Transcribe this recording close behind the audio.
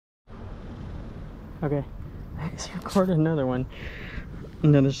Okay, let's record another one.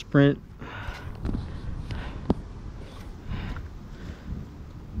 Another sprint.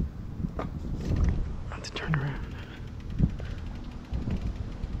 I have to turn around.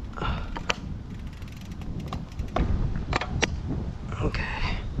 Okay.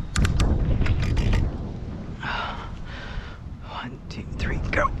 1, 2, 3,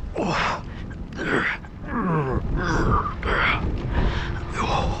 go. Oh.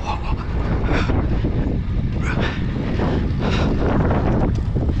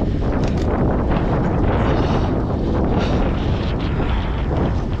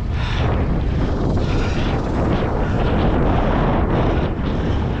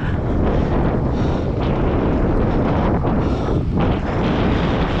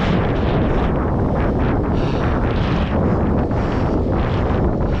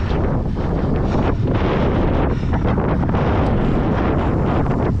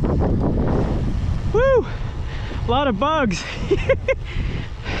 Woo! A lot of bugs.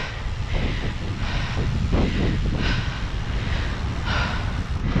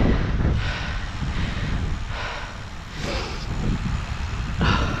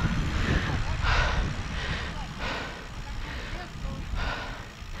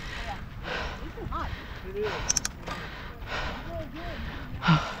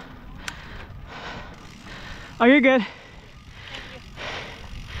 Oh, you're good.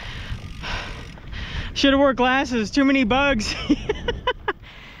 Should have wore glasses. Too many bugs.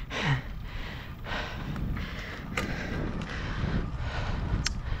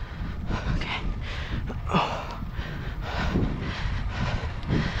 Okay. Oh.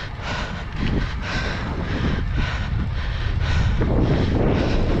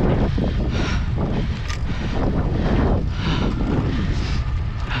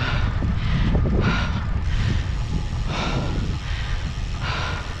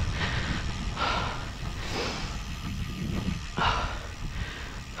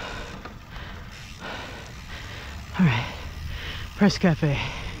 All right, Press Cafe.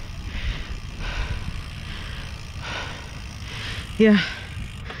 Yeah,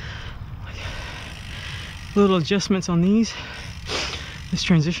 little adjustments on these. This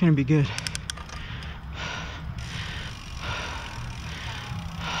transition would be good.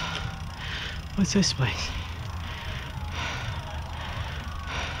 What's this place?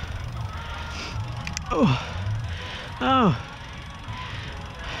 Oh, oh,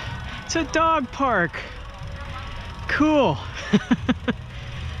 it's a dog park. Cool.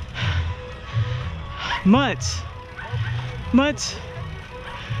 Mutts. Mutts.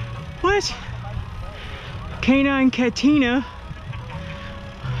 What? Canine Catina.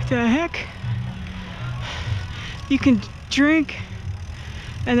 What the heck? You can drink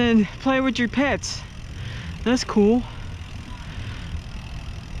and then play with your pets. That's cool.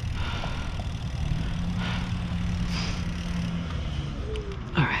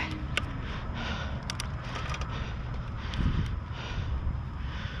 All right.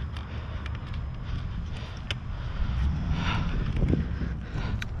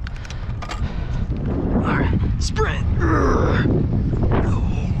 Sprint!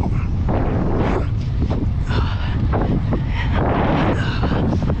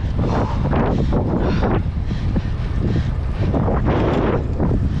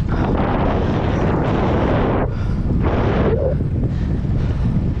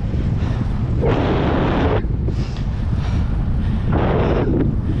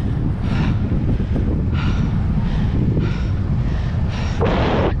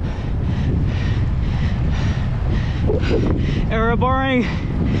 Arrow barring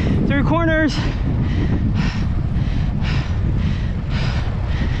through corners.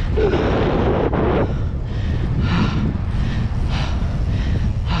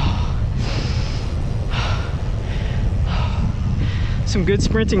 Some good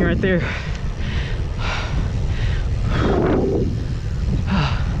sprinting right there.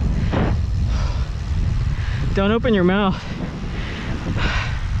 Don't open your mouth.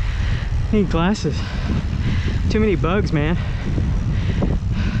 Need glasses. Too many bugs, man.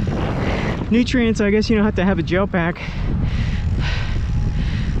 Nutrients, I guess you don't have to have a gel pack.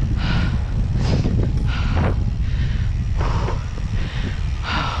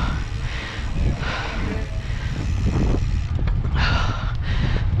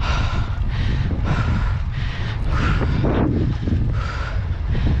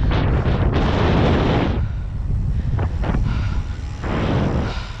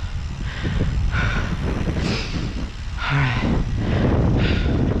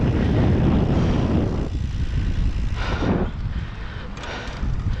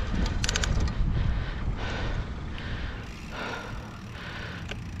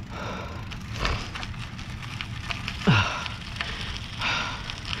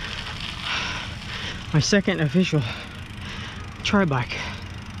 My second official tri-bike.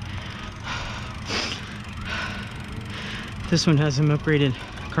 This one has some upgraded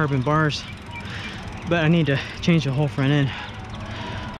carbon bars, but I need to change the whole front end.